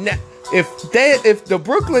will if the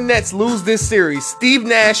Brooklyn Nets lose this series, Steve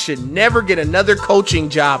Nash should never get another coaching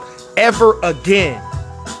job ever again.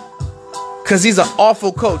 Because he's an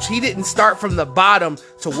awful coach. He didn't start from the bottom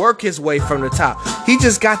to work his way from the top. He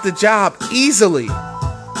just got the job easily.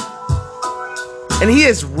 And he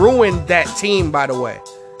has ruined that team, by the way.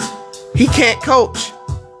 He can't coach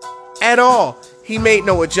at all. He made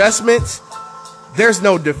no adjustments. There's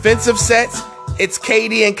no defensive sets. It's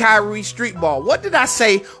KD and Kyrie street ball. What did I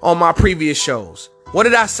say on my previous shows? What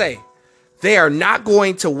did I say? They are not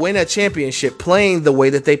going to win a championship playing the way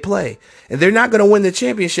that they play. And they're not going to win the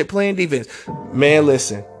championship playing defense. Man,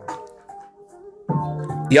 listen.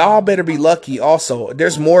 Y'all better be lucky also.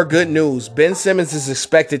 There's more good news. Ben Simmons is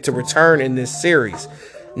expected to return in this series.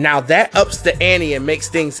 Now that ups the ante and makes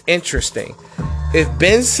things interesting. If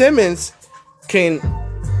Ben Simmons can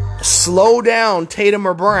slow down Tatum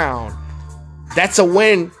or Brown, that's a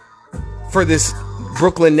win for this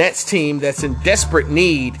Brooklyn Nets team that's in desperate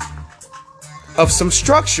need of some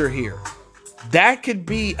structure here. That could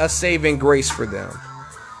be a saving grace for them.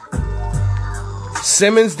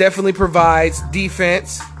 Simmons definitely provides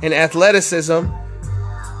defense and athleticism.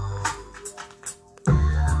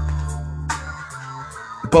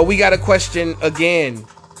 But we got a question again.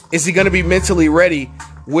 Is he going to be mentally ready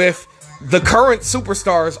with the current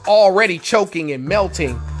superstars already choking and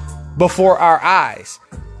melting before our eyes?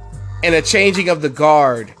 And a changing of the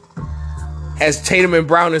guard as Tatum and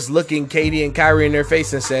Brown is looking KD and Kyrie in their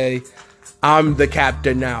face and say, I'm the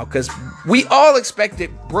captain now. Because we all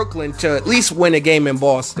expected Brooklyn to at least win a game in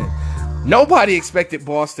Boston. Nobody expected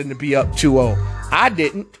Boston to be up 2-0. I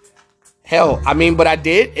didn't. Hell, but I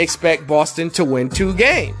did expect Boston to win 2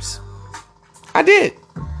 games. I did.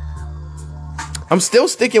 I'm still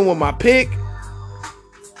sticking with my pick.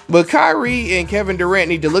 But Kyrie and Kevin Durant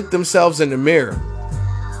need to look themselves in the mirror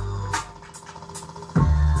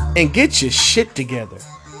and get your shit together.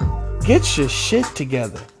 Get your shit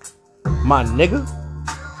together, my nigga.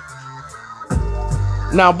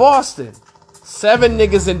 Now, Boston, 7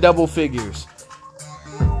 niggas in double figures.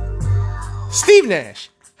 Steve Nash,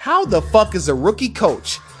 how the fuck is a rookie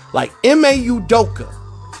coach like Ime Udoka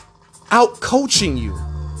out coaching you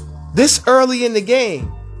this early in the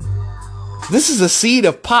game? This is a seed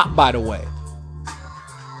of Pop, by the way.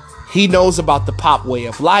 He knows about the Pop way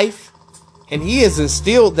of life. And he has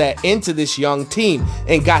instilled that into this young team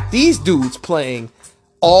and got these dudes playing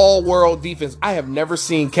all-world defense. I have never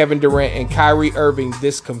seen Kevin Durant and Kyrie Irving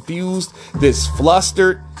this confused, this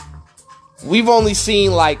flustered. We've only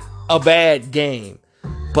seen like a bad game.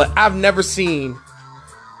 But I've never seen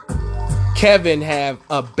Kevin have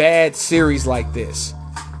a bad series like this.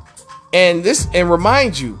 And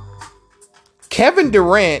remind you, Kevin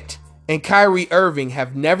Durant and Kyrie Irving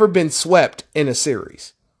have never been swept in a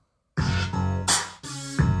series.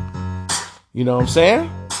 You know what I'm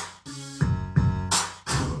saying?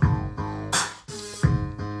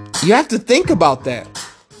 You have to think about that.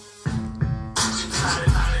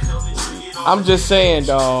 I'm just saying,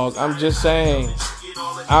 dog. I'm just saying,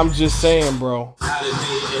 bro.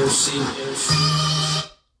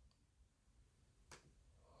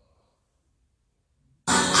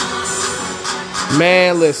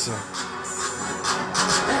 Man, listen.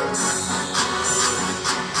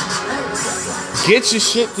 Get your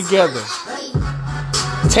shit together.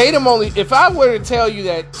 Tatum if I were to tell you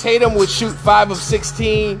that Tatum would shoot 5 of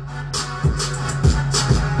 16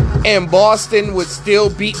 and Boston would still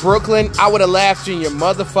beat Brooklyn, I would have laughed in your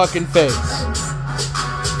motherfucking face.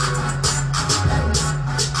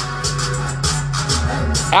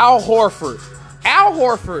 Al Horford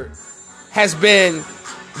has been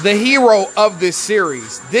the hero of this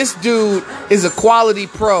series. This dude is a quality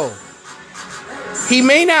pro. He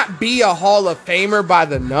may not be a Hall of Famer by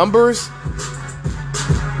the numbers,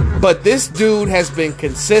 but this dude has been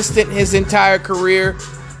consistent his entire career,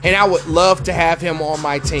 and I would love to have him on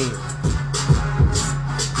my team.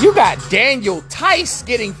 You got Daniel Tice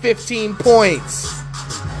getting 15 points.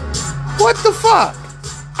 What the fuck?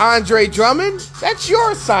 Andre Drummond? That's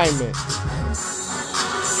your assignment.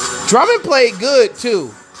 Drummond played good,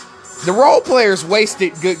 too. The role players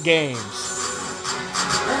wasted good games.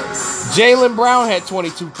 Jaylen Brown had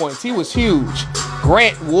 22 points. He was huge.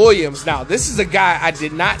 Grant Williams. Now, this is a guy I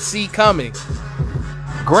did not see coming.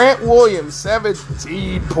 Grant Williams,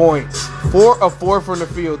 17 points. 4 of 4 from the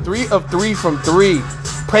field. 3 of 3 from 3.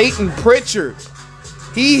 Peyton Pritchard,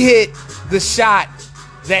 He hit the shot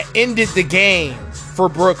that ended the game for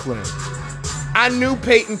Brooklyn. I knew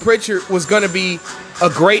Peyton Pritchard was going to be a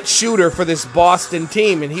great shooter for this Boston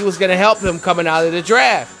team, and he was going to help them coming out of the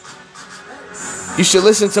draft. You should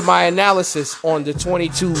listen to my analysis on the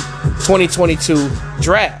 2022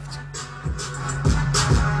 draft.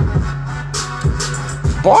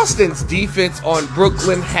 Boston's defense on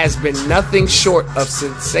Brooklyn has been nothing short of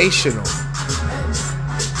sensational.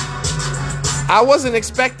 I wasn't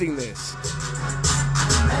expecting this.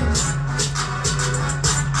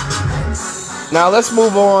 Now let's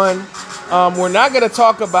move on. We're not going to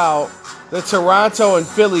talk about the Toronto and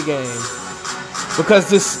Philly game because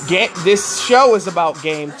this show is about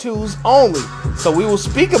game 2s only. So we will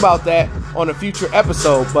speak about that on a future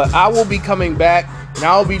episode. But I will be coming back and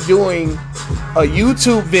I'll be doing a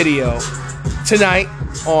YouTube video tonight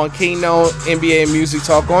on King Known NBA and Music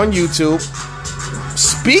Talk on YouTube,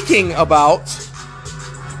 speaking about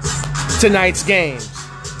tonight's games.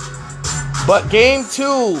 But game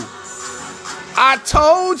 2, I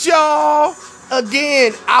told y'all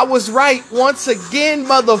again, I was right once again,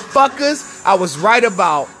 motherfuckers. I was right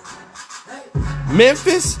about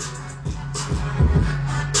Memphis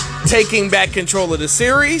taking back control of the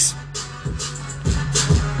series.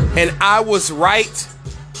 And I was right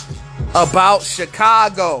about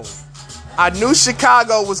Chicago. I knew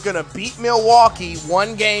Chicago was going to beat Milwaukee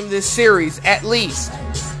one game this series at least.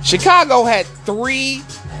 Chicago had 3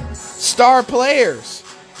 star players.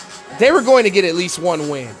 They were going to get at least one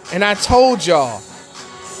win. And I told y'all,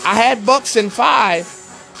 I had Bucks in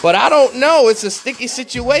 5, but I don't know. It's a sticky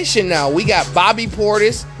situation now. We got Bobby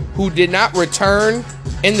Portis, who did not return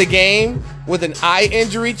in the game with an eye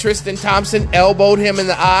injury. Tristan Thompson elbowed him in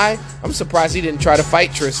the eye. I'm surprised he didn't try to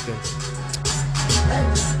fight Tristan.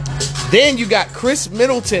 Then you got Chris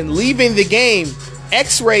Middleton leaving the game.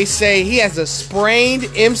 X-rays say he has a sprained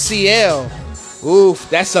MCL. Oof,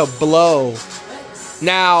 that's a blow.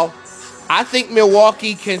 Now, I think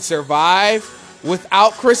Milwaukee can survive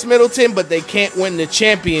without Chris Middleton, but they can't win the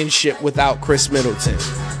championship without Chris Middleton.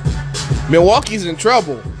 Milwaukee's in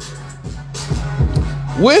trouble.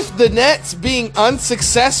 With the Nets being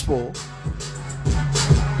unsuccessful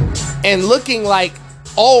and looking like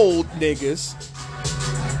old niggas,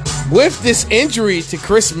 with this injury to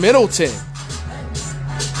Chris Middleton,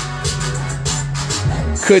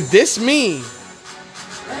 could this mean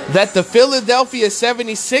that the Philadelphia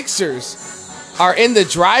 76ers are in the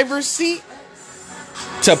driver's seat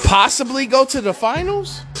to possibly go to the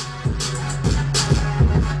finals?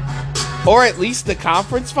 Or at least the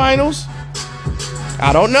conference finals?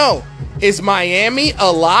 I don't know. Is Miami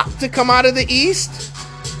a lock to come out of the East?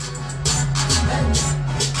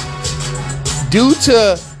 Due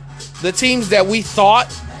to the teams that we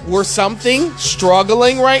thought were something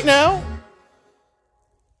struggling right now?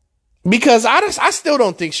 Because I still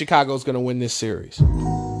don't think Chicago's going to win this series.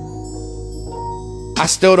 I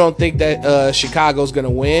still don't think that Chicago's going to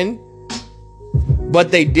win. But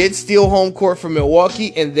they did steal home court from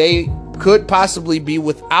Milwaukee, and they could possibly be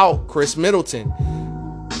without Chris Middleton.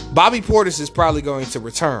 Bobby Portis is probably going to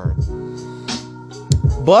return.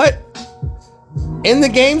 But in the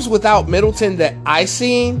games without Middleton that I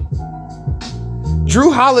seen,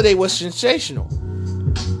 Drew Holiday was sensational.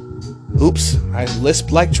 Oops, I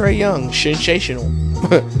lisped like Trae Young. Sensational.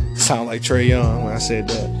 Sound like Trae Young when I said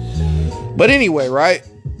that. But anyway, right?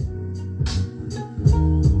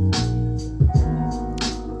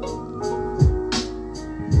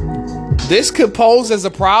 This could pose as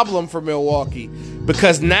a problem for Milwaukee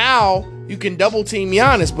because now you can double team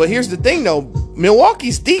Giannis. But here's the thing, though.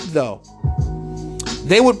 Milwaukee's deep, though.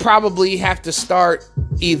 They would probably have to start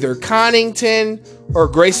either Connaughton or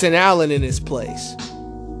Grayson Allen in his place.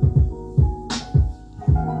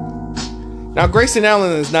 Now, Grayson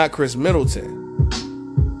Allen is not Chris Middleton.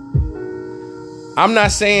 I'm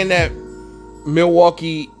not saying that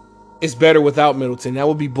Milwaukee is better without Middleton. That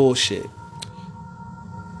would be bullshit.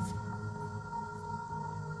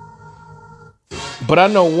 But I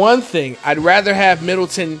know one thing. I'd rather have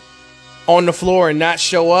Middleton on the floor and not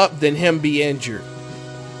show up than him be injured.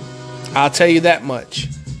 I'll tell you that much.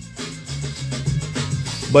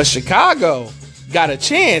 But Chicago got a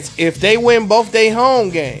chance if they win both their home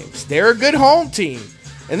games. They're a good home team.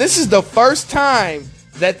 And this is the first time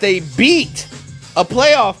that they beat a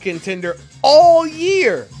playoff contender all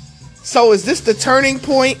year. So is this the turning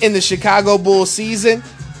point in the Chicago Bulls season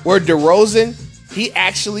where DeRozan, he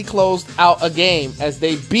actually closed out a game as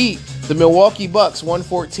they beat the Milwaukee Bucks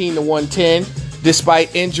 114-110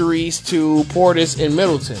 despite injuries to Portis and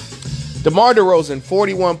Middleton. DeMar DeRozan,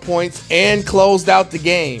 41 points and closed out the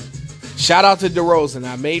game. Shout out to DeRozan.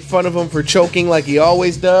 I made fun of him for choking like he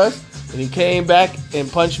always does, and he came back and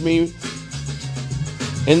punched me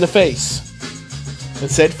in the face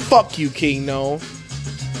and said, "Fuck you, King Known.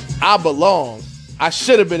 I belong. I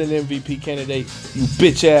should have been an MVP candidate, you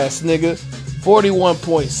bitch ass nigga." 41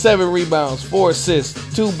 points, 7 rebounds, 4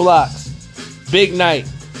 assists, 2 blocks. Big night.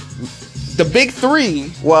 The big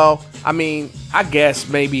three, well, I mean, I guess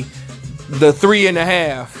maybe the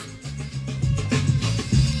 3.5.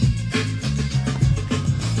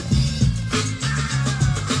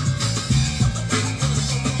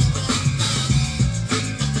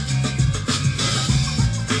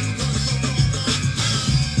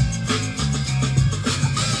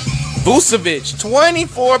 Vucevic,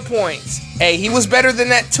 24 points. Hey, he was better than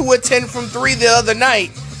that 2 of 10 from 3 the other night.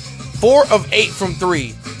 4 of 8 from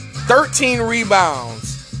 3. 13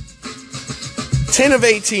 rebounds. 10 of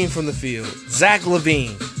 18 from the field. Zach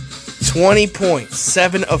LaVine, 20 points.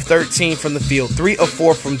 7 of 13 from the field. 3 of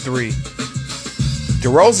 4 from 3.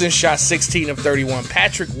 DeRozan shot 16 of 31.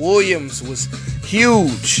 Patrick Williams was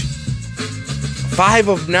huge. 5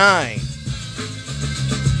 of 9.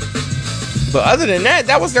 But other than that,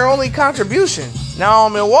 that was their only contribution. Now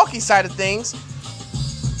on Milwaukee's side of things,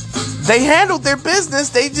 they handled their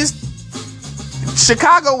business.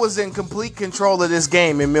 Chicago was in complete control of this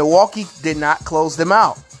game, and Milwaukee did not close them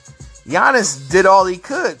out. Giannis did all he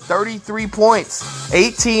could. 33 points,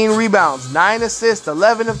 18 rebounds, 9 assists,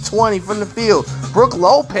 11 of 20 from the field. Brook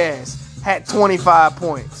Lopez had 25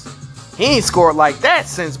 points. He ain't scored like that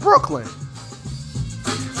since Brooklyn.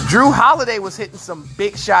 Drew Holiday was hitting some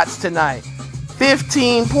big shots tonight.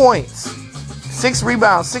 15 points, 6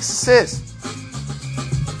 rebounds, 6 assists.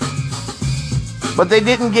 But they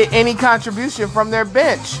didn't get any contribution from their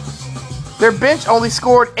bench. Their bench only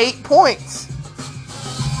scored 8 points.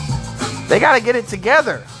 They got to get it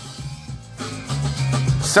together.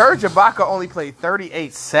 Serge Ibaka only played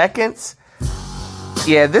 38 seconds.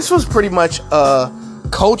 Yeah, this was pretty much a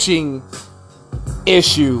coaching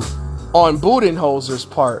issue on Budenholzer's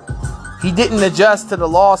part. He didn't adjust to the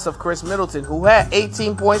loss of Chris Middleton, who had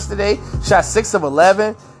 18 points today, shot 6 of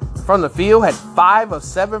 11 from the field, had 5 of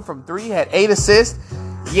 7 from 3, had 8 assists.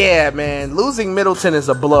 Yeah, man, losing Middleton is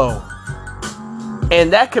a blow.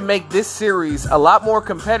 And that could make this series a lot more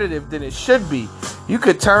competitive than it should be. You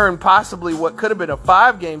could turn possibly what could have been a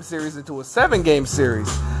 5-game series into a 7-game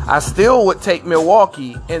series. I still would take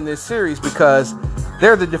Milwaukee in this series because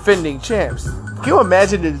they're the defending champs. Can you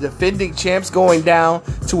imagine the defending champs going down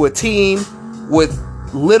to a team with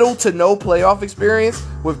little to no playoff experience,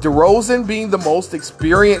 with DeRozan being the most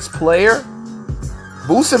experienced player?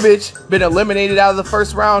 Vucevic been eliminated out of the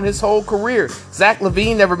first round his whole career. Zach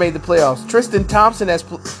LaVine never made the playoffs. Tristan Thompson has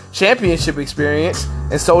championship experience,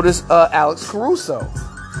 and so does Alex Caruso.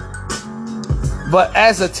 But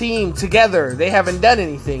as a team together, they haven't done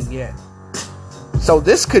anything yet. So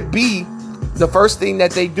this could be the first thing that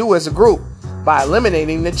they do as a group, by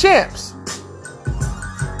eliminating the champs.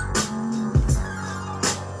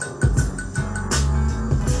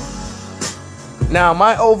 Now,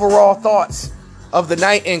 my overall thoughts of the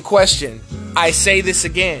night in question, I say this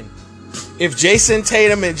again. If Jason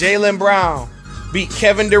Tatum and Jaylen Brown beat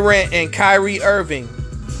Kevin Durant and Kyrie Irving,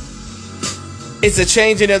 it's a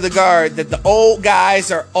changing of the guard that the old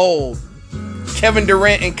guys are old. Kevin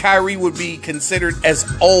Durant and Kyrie would be considered as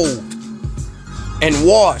old and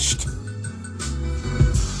washed.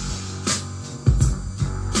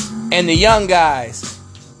 And the young guys,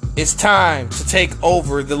 it's time to take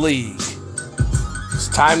over the league. It's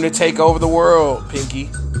time to take over the world, Pinky.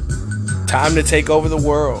 Time to take over the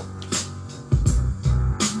world.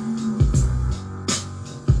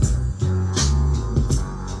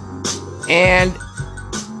 And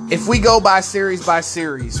if we go by series,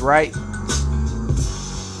 right?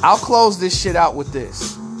 I'll close this shit out with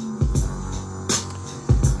this.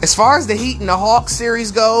 As far as the Heat and the Hawks series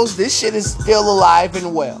goes, this shit is still alive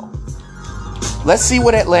and well. Let's see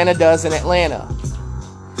what Atlanta does in Atlanta.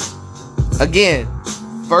 Again,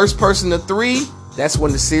 first person to 3, that's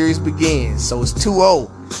when the series begins. So it's 2-0.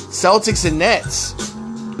 Celtics and Nets.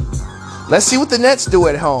 Let's see what the Nets do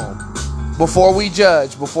at home before we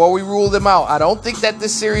judge, before we rule them out. I don't think that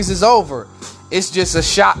this series is over. It's just a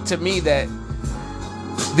shock to me that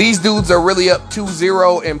these dudes are really up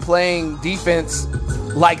 2-0 and playing defense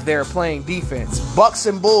like they're playing defense. Bucks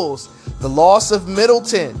and Bulls. The loss of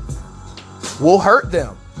Middleton will hurt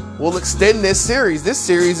them. We'll extend this series. This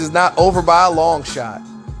series is not over by a long shot.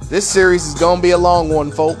 This series is going to be a long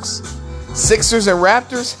one, folks. Sixers and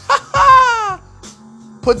Raptors.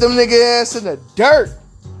 Put them nigga ass in the dirt.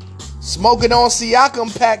 Smoking on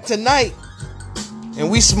Siakam pack tonight.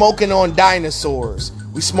 And we smoking on dinosaurs.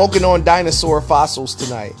 We smoking on dinosaur fossils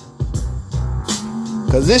tonight.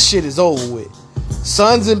 Because this shit is over with.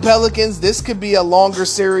 Suns and Pelicans, this could be a longer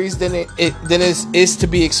series than it is to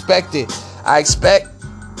be expected. I expect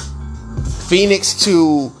Phoenix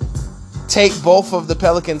to take both of the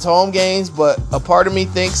Pelicans' home games, but a part of me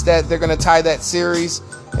thinks that they're going to tie that series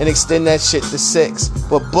and extend that shit to 6.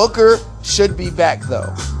 But Booker should be back,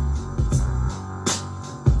 though.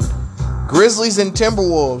 Grizzlies and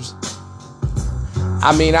Timberwolves.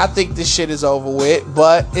 I mean, I think this shit is over with,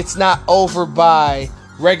 but it's not over by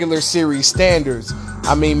regular series standards.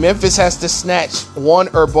 I mean, Memphis has to snatch one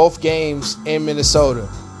or both games in Minnesota,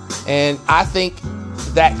 and I think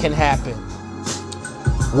that can happen.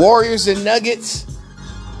 Warriors and Nuggets.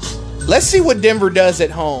 Let's see what Denver does at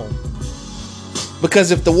home,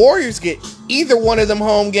 because if the Warriors get either one of them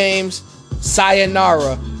home games,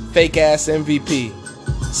 sayonara, fake ass MVP.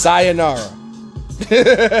 Sayonara.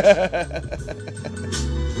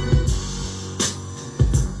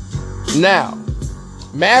 Now,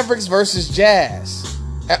 Mavericks versus Jazz.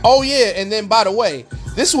 Oh yeah, and then by the way,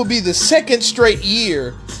 this will be the second straight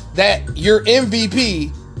year that your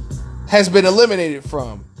MVP has been eliminated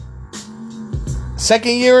from.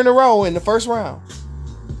 Second year in a row in the first round.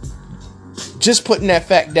 Just putting that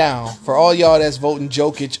fact down for all y'all that's voting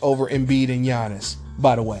Jokic over Embiid and Giannis,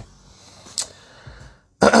 by the way.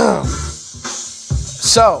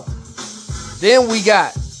 So, then we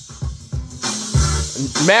got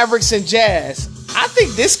Mavericks and Jazz. I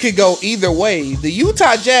think this could go either way. The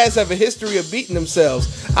Utah Jazz have a history of beating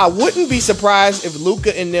themselves. I wouldn't be surprised if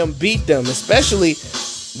Luka and them beat them, especially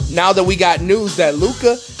now that we got news that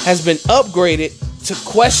Luka has been upgraded to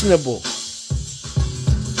questionable.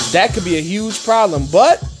 That could be a huge problem,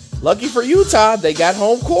 but lucky for Utah, they got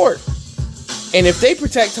home court. And if they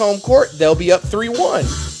protect home court, they'll be up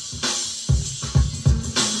 3-1.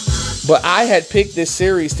 But I had picked this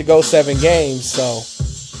series to go 7 games, so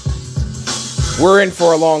we're in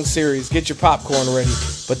for a long series. Get your popcorn ready.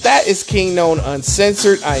 But that is King Known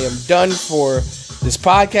Uncensored. I am done for this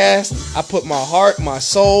podcast. I put my heart, my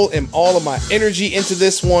soul, and all of my energy into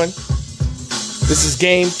this one. This is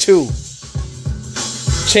game 2.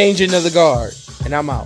 Changing of the guard. And I'm out.